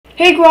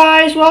Hey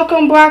guys,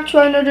 welcome back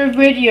to another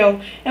video,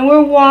 and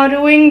we're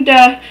watering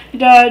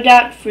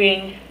that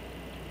thing.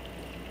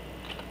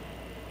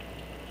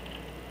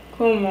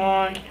 Come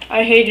on,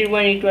 I hate it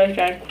when it does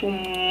that. Come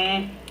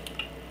on.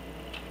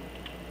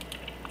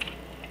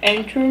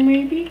 Enter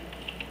maybe?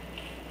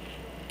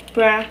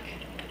 Back,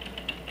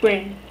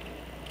 bring.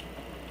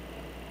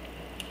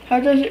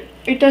 How does it?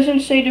 It doesn't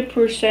say the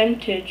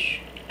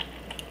percentage.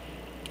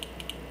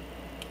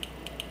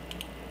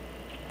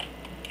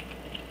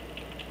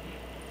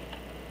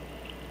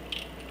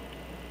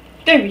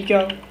 There we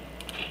go.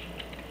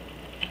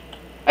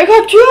 I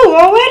got 2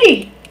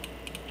 already.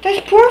 That's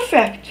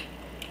perfect.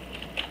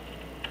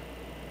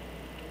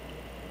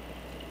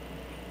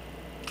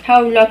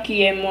 How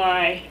lucky am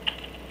I?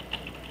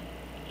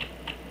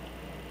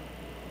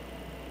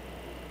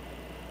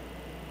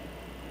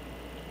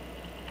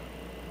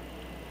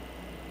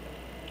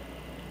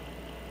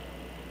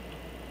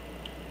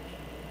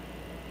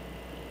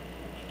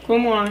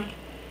 Come on.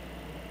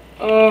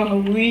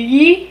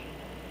 Really?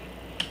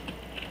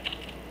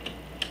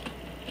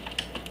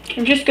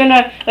 I'm just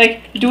gonna,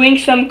 doing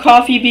some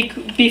coffee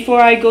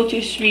before I go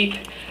to sleep.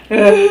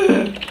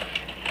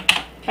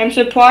 I'm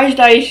surprised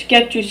I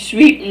get to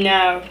sleep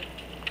now.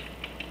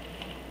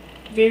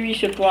 Very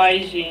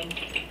surprising.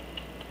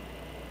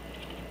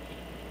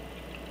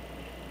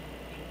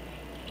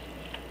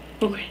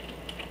 Okay.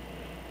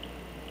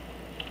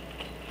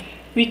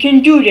 We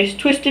can do this.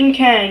 Tristan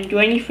can do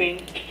anything.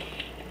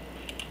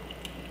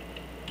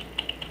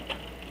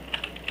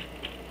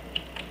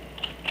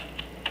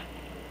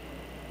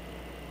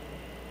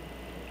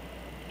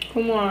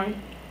 Come on.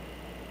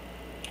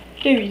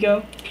 There we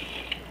go.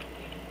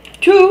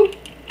 2.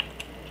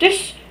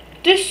 This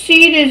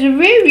seed is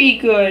very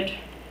good.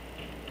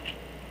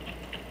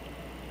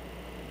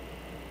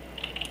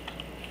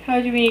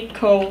 How do we need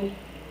coal?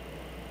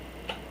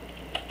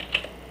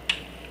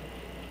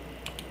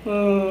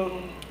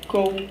 Oh,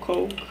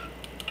 coke.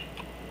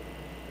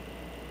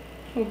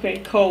 Okay,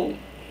 coal.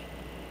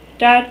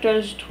 That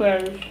does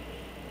 12.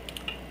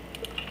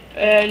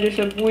 And there's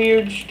some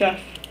weird stuff.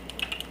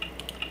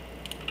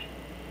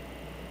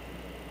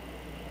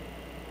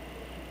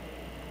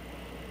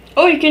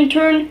 Oh, you can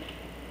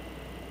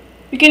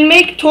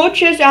make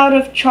torches out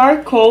of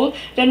charcoal,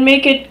 then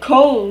make it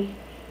coal.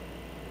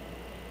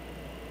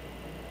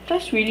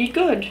 That's really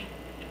good.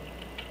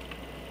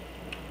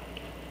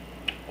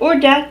 Or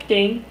that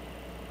thing.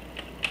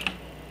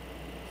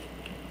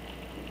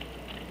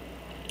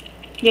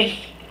 Yes.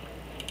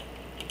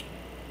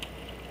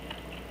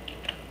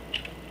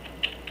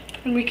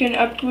 And we can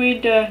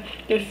upgrade the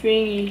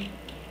thingy.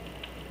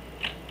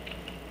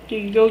 There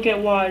you go, get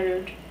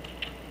watered.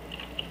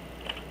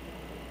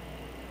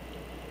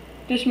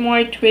 This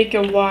might take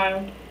a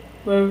while.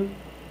 Whoa.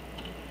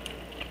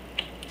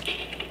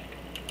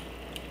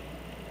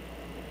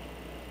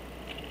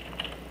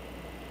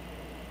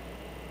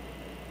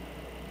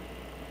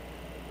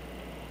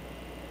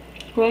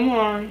 Come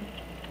on.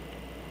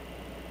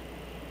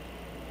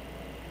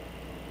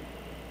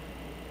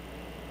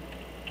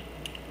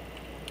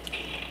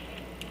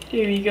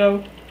 There we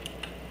go.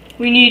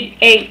 We need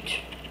 8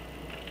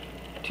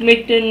 to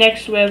make the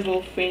next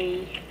level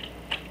thingy.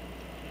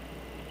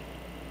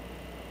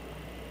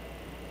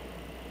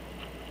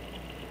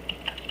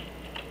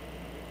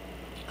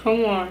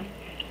 Come on.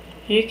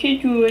 You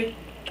can do it.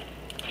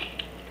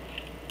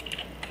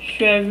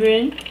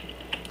 7,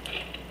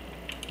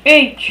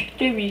 8.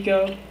 There we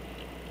go.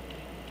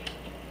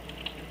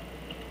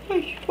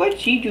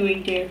 What's he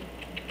doing there?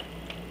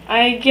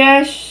 I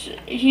guess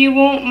he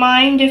won't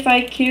mind if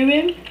I kill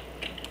him.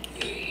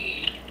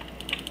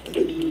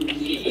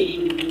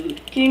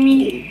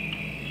 Gimme.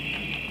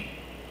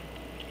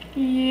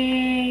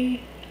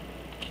 Yay.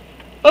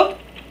 Oh!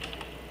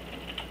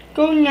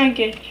 Go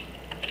nugget.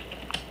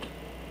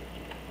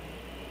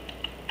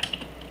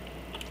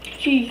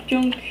 Cheese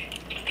junk.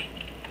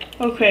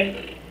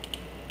 Okay.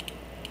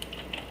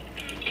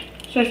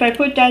 So if I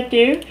put that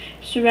there,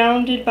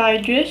 surrounded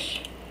by this,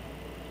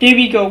 there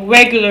we go,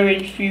 regular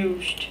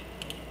infused.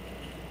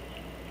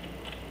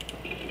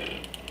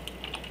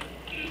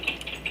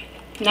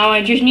 Now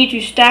I just need to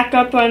stack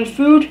up on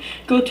food,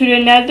 go to the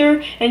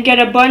nether, and get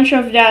a bunch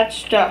of that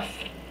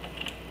stuff.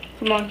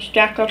 Come on,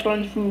 stack up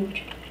on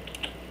food.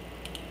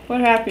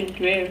 What happened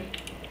there?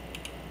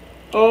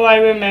 Oh, I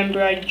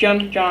remember, I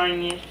jumped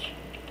on it.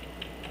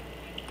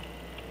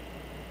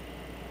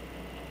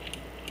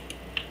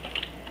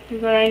 We're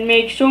gonna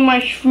make so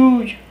much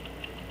food,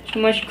 so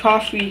much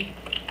coffee.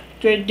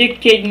 The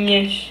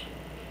addictedness.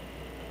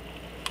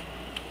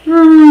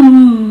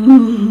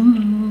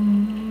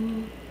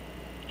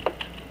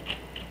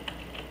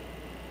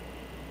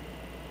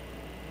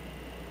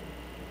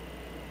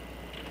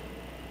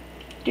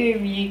 There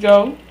we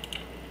go.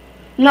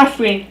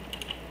 Nothing.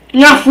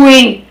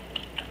 Nothing!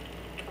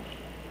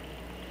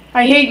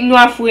 I hate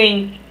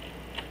nothing.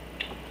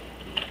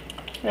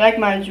 I like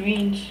my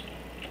dreams.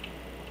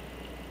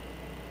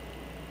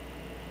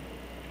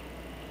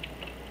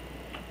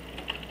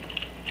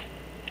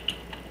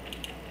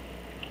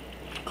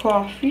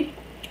 Coffee.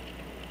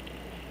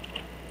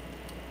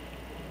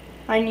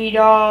 I need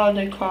all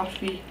the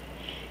coffee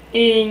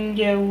in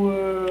the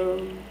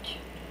world.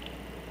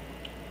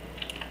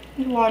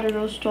 Water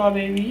those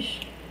strawberries.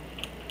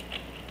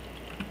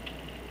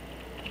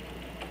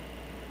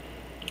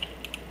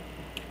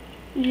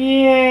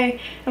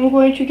 Yay! I'm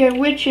going to get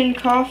rich in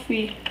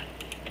coffee.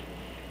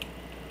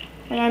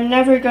 And I'm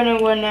never gonna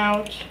run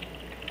out.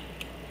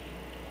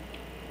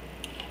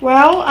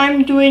 While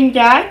I'm doing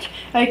that,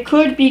 I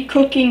could be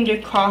cooking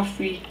the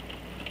coffee.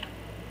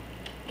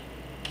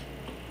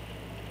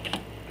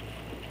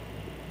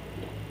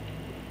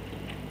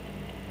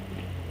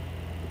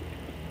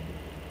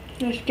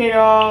 Let's get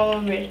all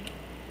of it.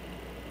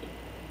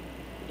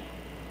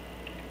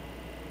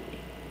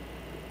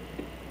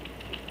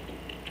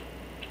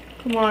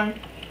 Come on.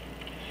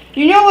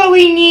 You know what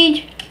we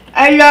need?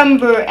 A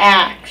lumber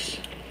axe.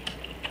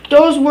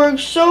 Those work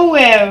so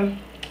well.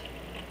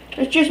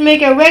 Let's just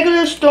make a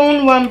regular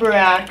stone lumber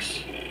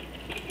axe.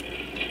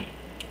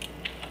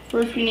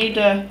 First we need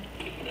the...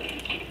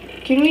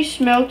 Can we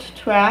smelt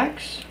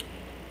tracks?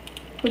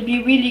 Would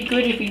be really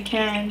good if we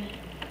can.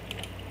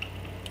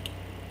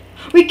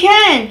 We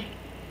can!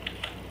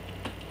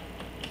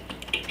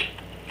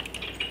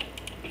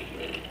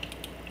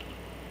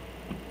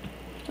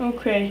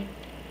 Okay.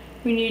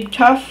 We need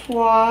tough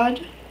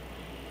wad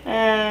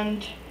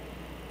and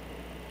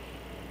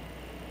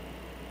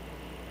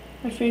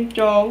I think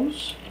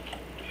those.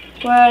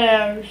 What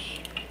else?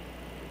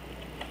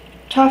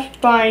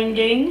 Tough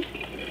binding,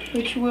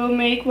 which we'll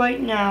make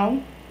right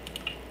now.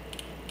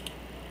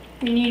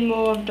 We need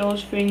more of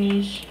those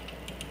thingies.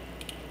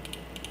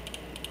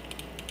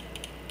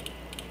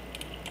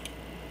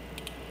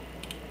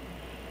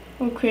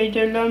 Okay,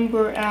 the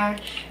lumber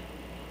axe.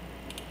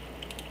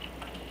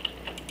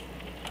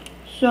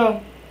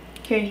 So,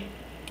 okay.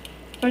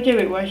 Oh, there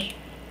it was.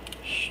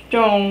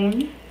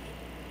 Stone.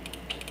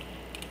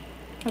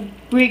 A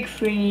brick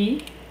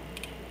thingy.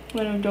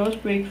 One of those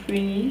brick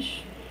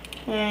thingies.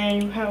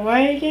 And how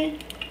what again?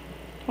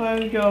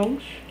 One of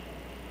those.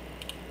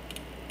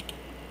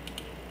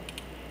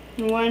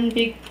 And one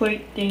big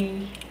plate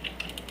thingy.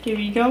 There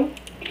we go.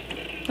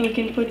 We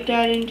can put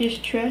that in this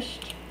chest.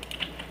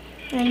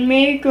 And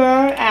make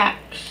our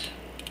axe.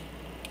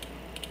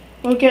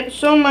 We'll get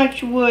so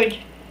much wood.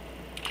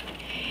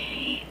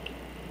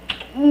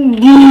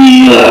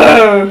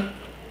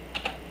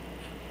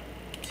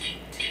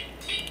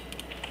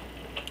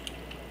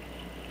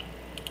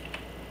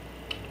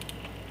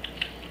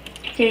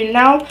 Okay,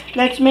 now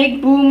let's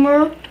make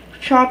Boomer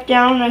chop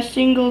down a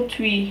single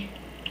tree.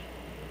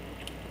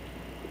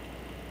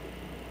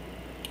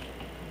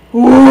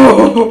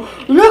 Whoa!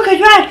 Look at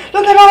that!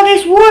 Look at all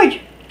this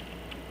wood!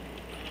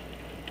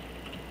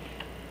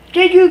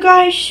 Did you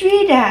guys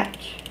see that?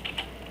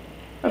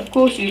 Of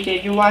course you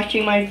did. You're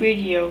watching my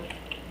video.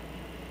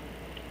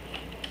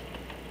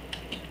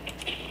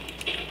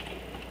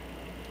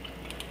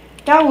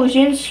 That was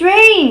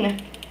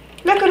insane!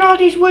 Look at all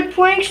these wood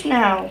planks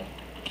now.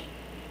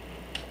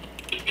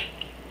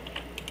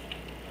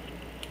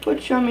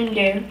 Put some in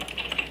there.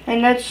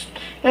 And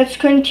let's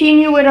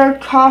continue with our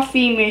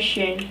coffee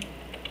mission.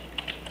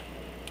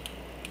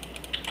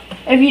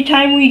 Every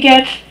time we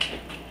get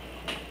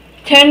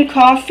 10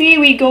 coffee,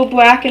 we go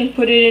back and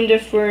put it in the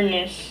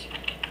furnace.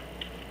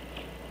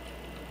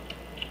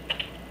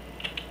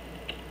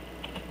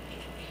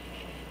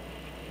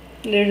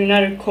 There's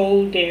another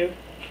coal there.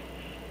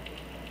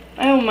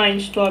 I don't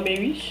mind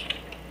strawberries.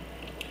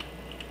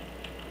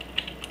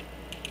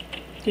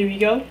 There we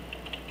go.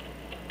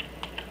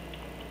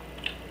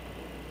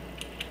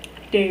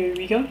 There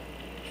we go.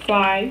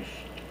 5.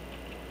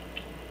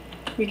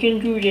 We can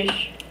do this.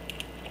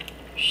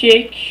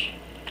 6.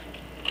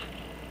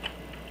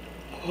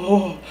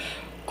 Oh,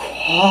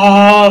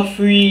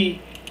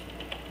 coffee.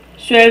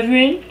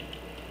 7.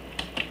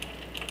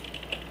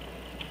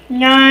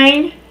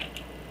 9.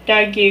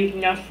 That gave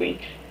nothing.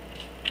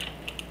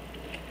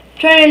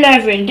 10,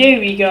 11. There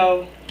we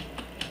go.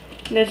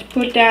 Let's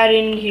put that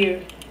in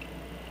here.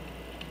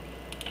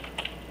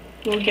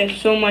 We'll get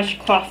so much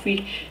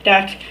coffee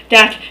that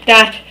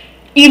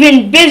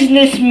even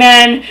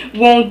businessmen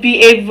won't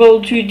be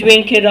able to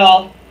drink it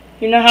all.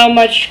 You know how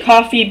much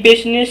coffee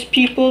business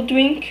people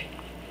drink?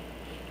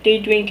 They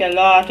drink a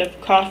lot of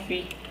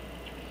coffee.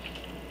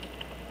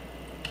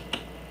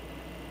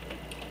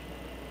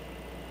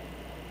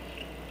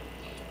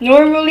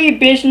 Normally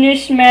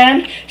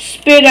businessmen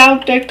spit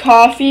out the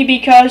coffee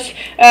because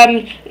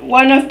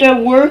one of the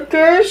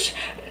workers,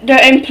 the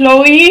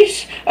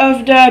employees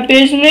of the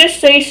business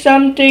say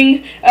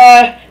something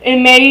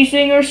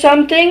amazing or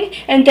something,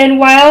 and then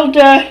while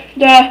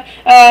the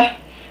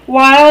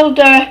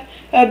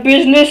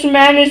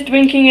businessman is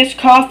drinking his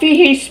coffee,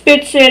 he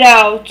spits it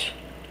out.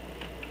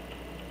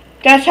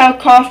 That's how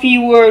coffee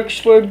works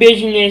for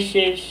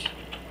businesses.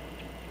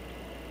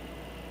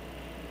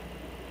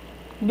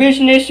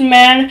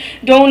 Businessmen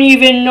don't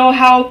even know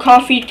how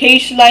coffee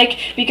tastes like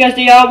because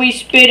they always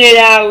spit it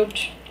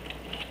out.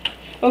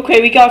 Okay,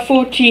 we got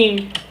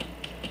 14.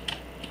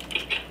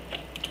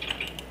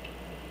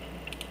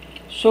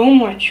 So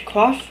much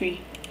coffee.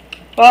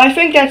 Well, I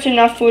think that's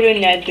enough for the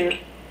nether.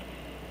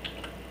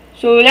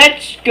 So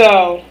let's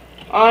go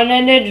on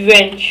an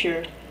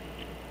adventure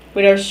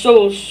with our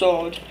soul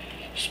sword,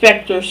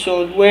 spectre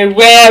sword. Where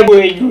were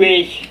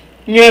we?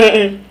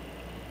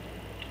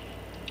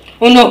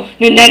 Oh no,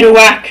 the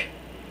netherrack.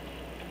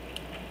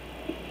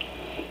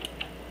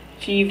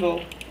 It's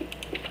evil.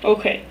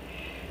 Okay.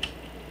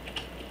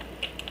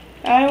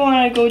 I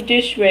wanna go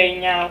this way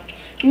now.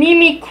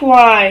 Mimi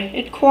cry.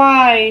 It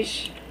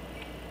cries.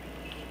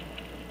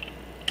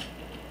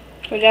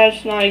 But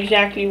that's not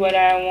exactly what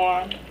I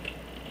want.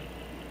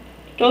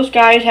 Those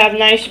guys have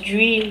nice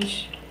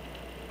dreams.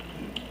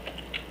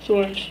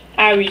 Thorns.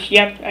 Aries.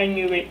 Yep, I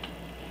knew it.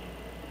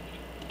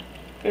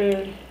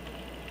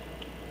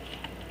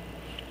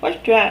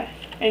 What's that?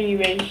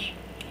 Anyways.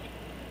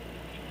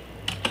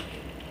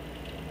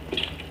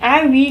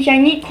 Aries, I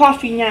need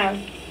coffee now.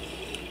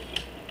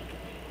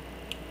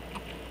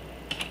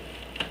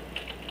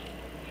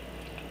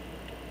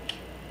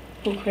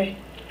 Okay.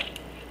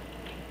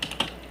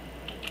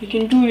 We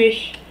can do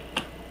this.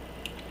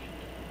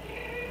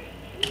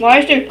 Why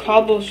is there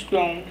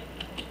cobblestone?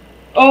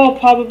 Oh,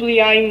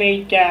 probably I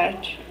made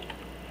that.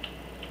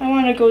 I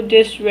want to go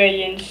this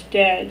way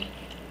instead.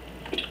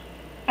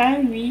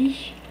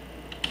 Aries.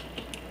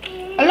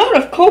 A lot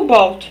of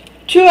cobalt.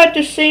 2 at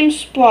the same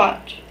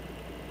spot.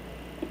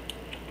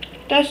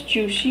 That's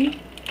juicy.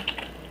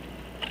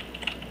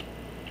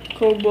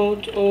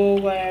 Cobalt or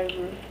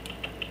whatever.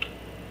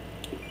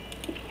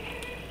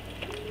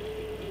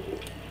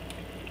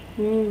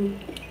 Ooh.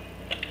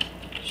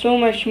 So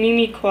much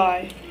Mimi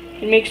cry.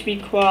 It makes me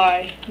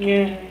cry.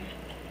 Yeah.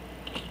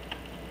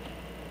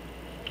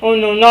 Oh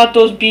no, not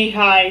those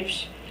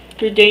beehives.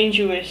 They're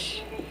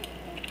dangerous.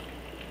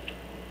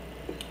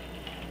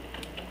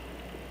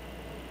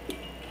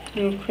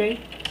 Okay.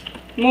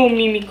 More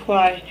Mimi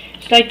cry.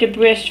 It's like the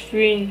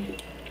breastfeeding.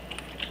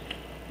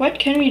 What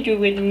can we do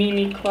with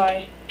Mimi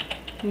cry?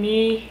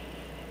 Mimi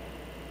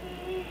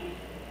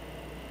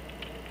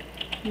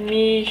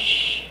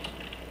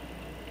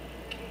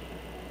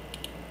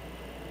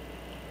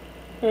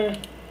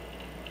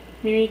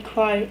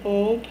cry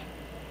orb.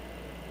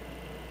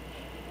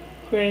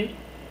 Great.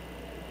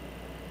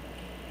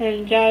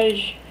 And that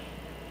is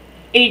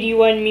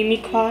 81 Mimi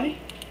cry.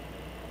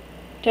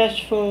 That's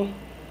for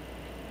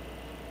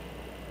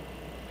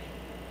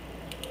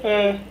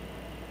I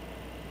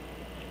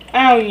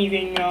don't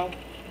even know.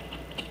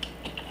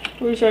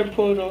 Where's our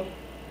portal?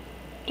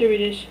 There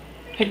it is.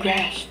 I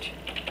grasped.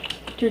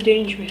 They're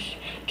dangerous.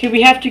 Okay,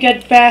 we have to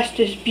get past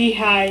this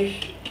beehive.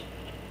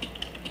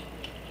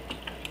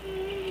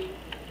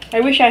 I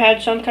wish I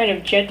had some kind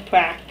of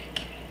jetpack.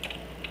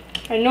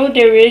 I know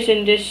there is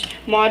in this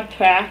mod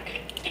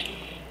pack.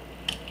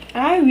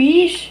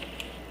 Aries?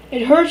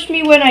 It hurts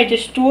me when I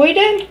destroy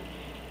them?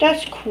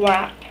 That's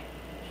crap.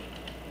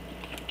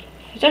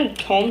 Is that a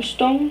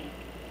tombstone?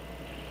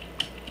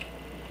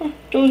 Huh,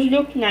 those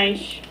look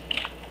nice.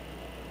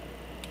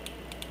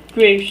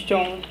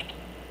 Gravestone.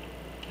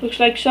 Looks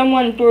like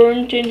someone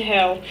burned in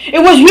hell. It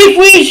was We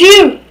Freeze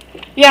Hugh!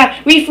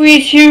 Yeah, We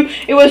Freeze Hugh.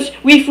 It was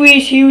We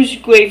Freeze Hugh's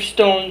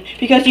gravestone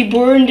because he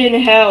burned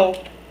in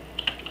hell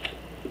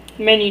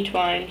many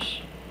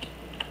times.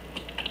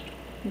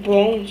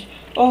 Bones.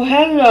 Oh,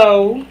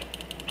 hello.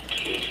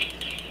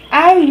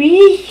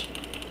 Aries?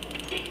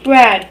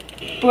 Brad.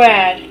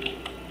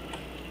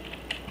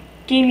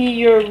 Give me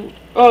your...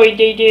 Oh,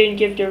 they didn't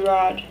give the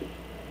rod.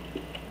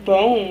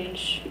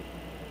 Bones.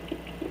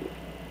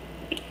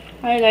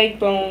 I like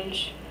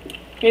bones.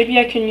 Maybe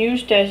I can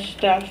use that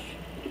stuff.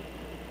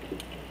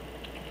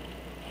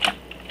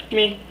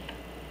 Me.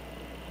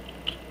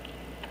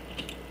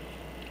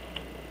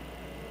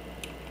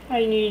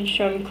 I need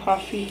some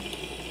coffee.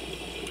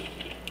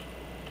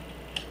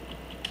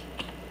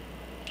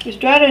 Is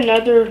that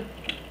another...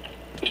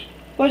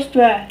 What's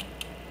that?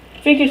 I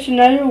think it's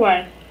another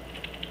one.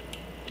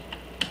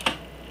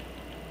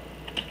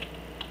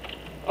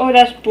 Oh,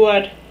 that's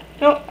blood.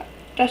 No,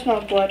 that's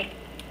not blood.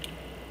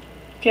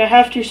 Okay, I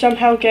have to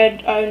somehow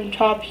get on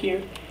top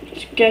here.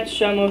 Let's get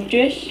some of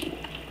this.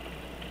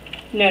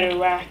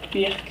 Netherrack,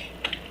 yuck.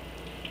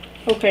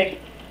 Okay.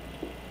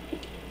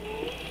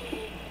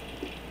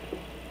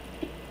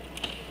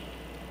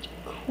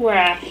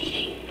 Crap.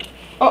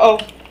 Uh-oh.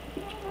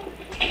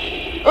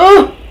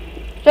 Oh!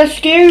 That's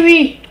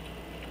scary!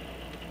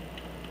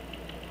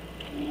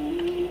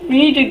 We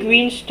need the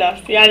green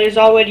stuff. Yeah, there's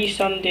already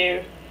some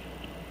there.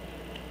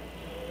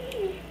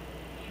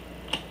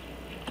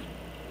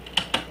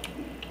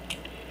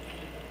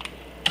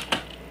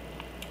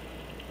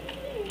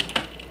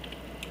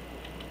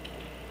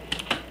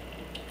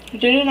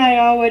 Didn't I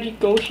already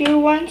go here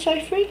once, I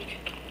think?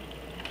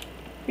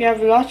 We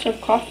have lots of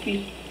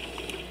coffee.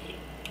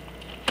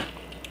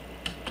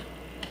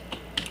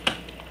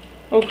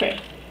 Okay.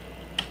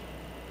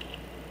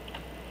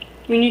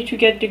 We need to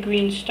get the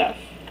green stuff.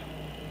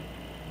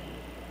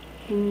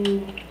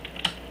 Ooh.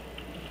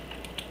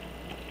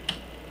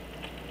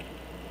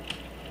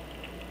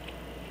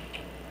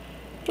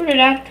 Where did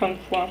that come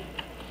from?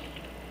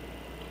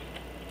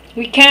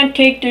 We can't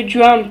take the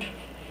jump.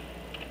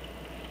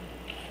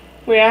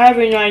 Wait, I have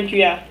an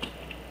idea.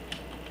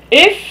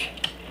 If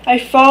I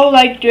fall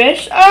like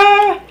this,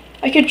 I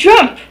can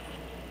jump.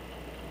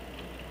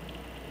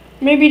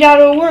 Maybe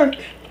that'll work.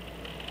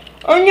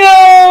 Oh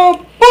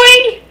no!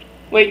 Boing!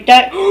 Wait,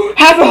 that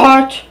half a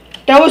heart.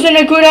 That wasn't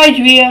a good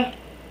idea.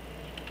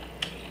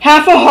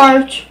 Half a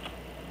heart.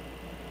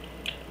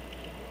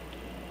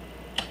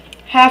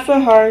 Half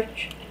a heart.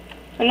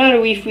 Another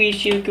wee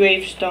seal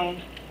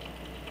gravestone.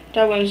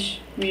 That one's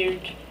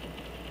weird.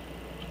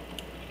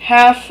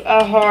 Half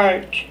a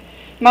heart.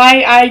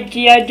 My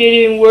idea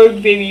didn't work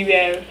very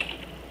well.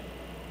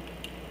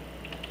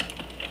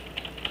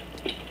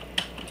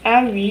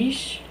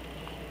 Aries.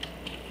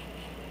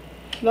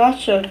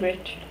 Lots of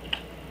it.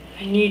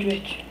 I need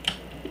it.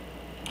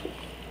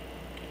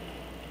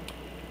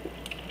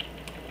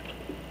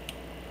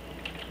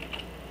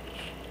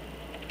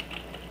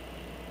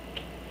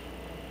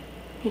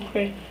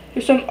 Okay.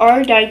 There's some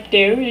ardite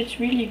there. It's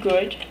really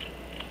good.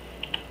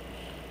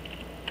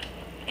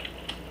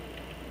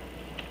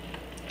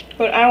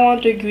 But I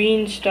want the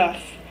green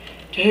stuff.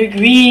 The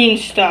green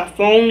stuff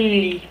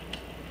only.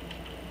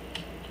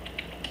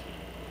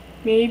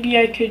 Maybe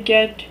I could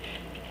get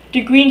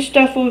the green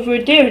stuff over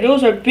there.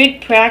 Those are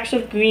big packs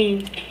of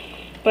green.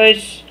 But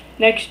it's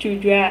next to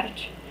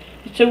that.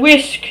 It's a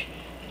whisk.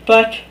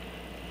 But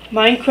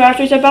Minecraft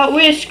is about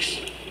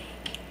whisks.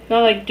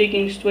 Not like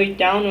digging straight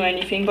down or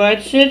anything, but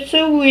it's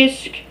a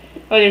whisk.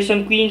 Oh, there's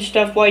some green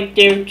stuff right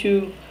there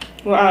too.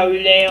 Wow,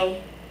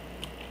 lale.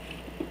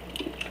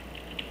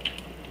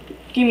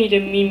 Give me the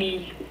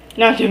Mimi.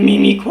 Not the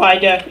Mimi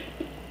quite.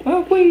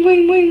 Oh, wing,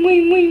 wing, wing,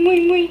 wing, wing,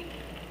 wing, wing.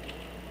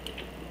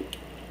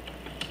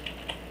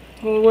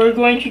 Well, we're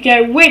going to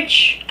get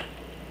witch.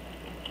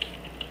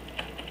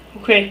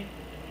 Okay.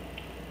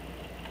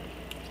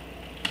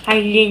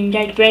 Island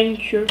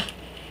adventure.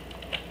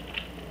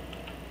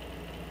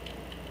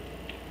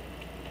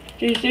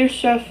 Is there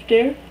stuff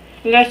there?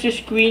 Well, that's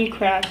just green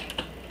crap.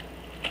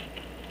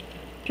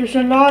 There's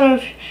a lot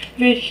of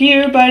it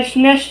here, but it's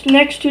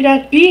next to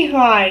that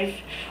beehive.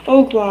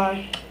 Oh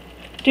god.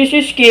 This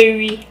is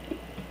scary.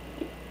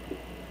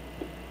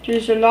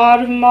 There's a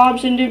lot of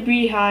mobs in the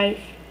beehive.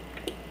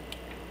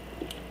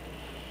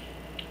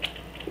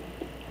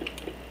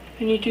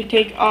 I need to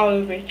take all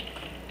of it.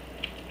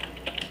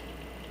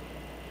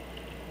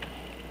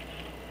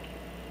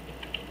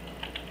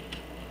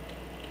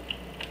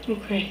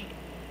 Okay.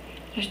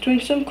 Let's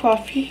drink some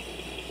coffee.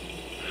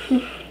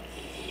 Whew.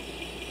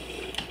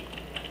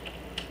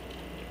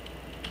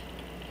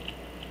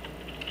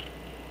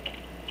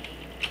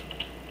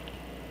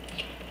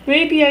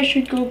 Maybe I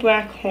should go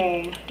back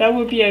home. That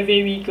would be a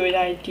very good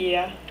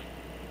idea.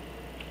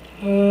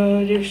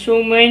 There's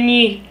so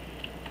many.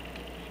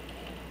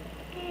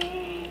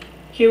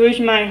 Here is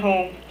my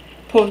home.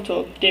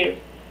 Portal, there.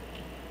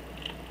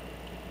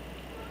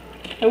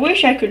 I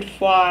wish I could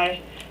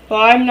fly, but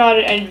I'm not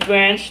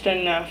advanced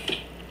enough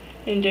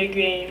in the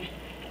game.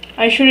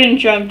 I shouldn't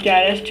jump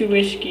that, that's too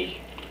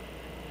risky.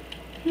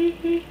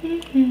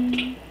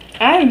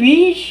 I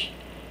reach.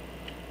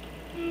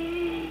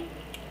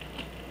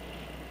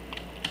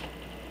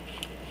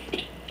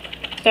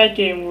 That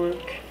didn't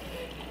work.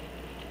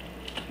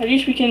 At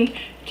least we can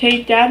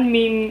take that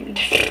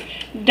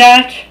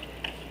that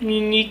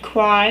mini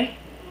quai.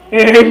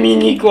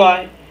 Mini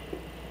quai.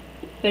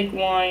 Like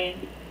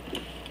wine.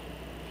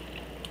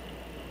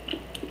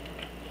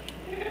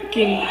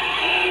 Gimme.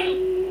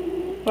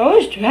 What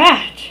was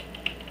that?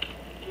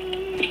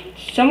 Did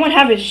someone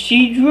have a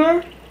seed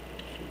drawer?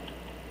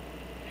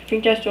 I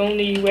think that's the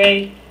only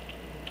way.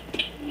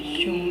 It's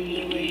the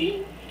only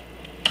way.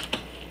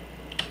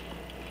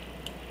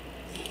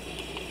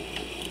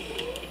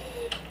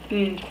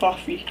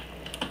 Coffee.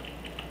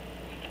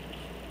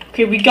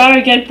 Okay, we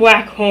gotta get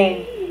back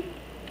home.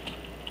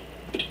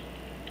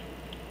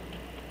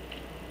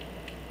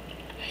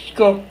 Let's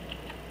go.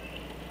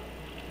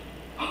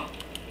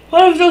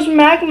 One of those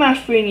magma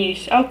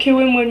thingies. I'll kill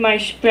him with my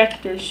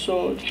specter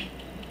sword.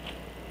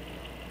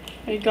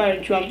 I gotta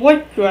jump.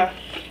 What the?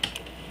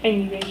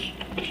 Anyways.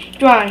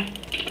 Dry.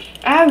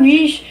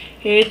 Aries.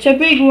 It's a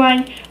big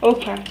one.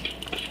 Okay.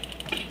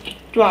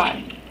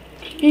 Dry.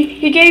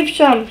 He gave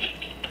some.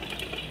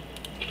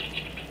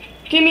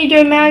 Give me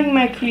the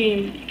magma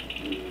cream.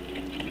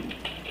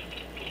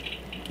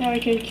 Now I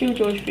can kill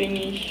those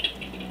thingies.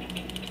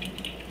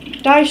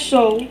 Die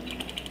soul.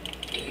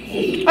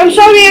 I'm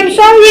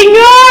sorry,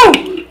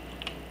 no!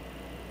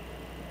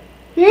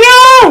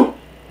 No!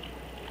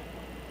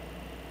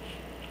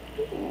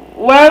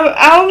 Well,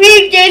 I'll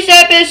leave this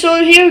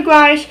episode here,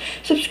 guys.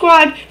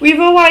 Subscribe, leave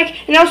a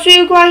like, and I'll see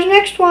you guys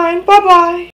next time. Bye-bye.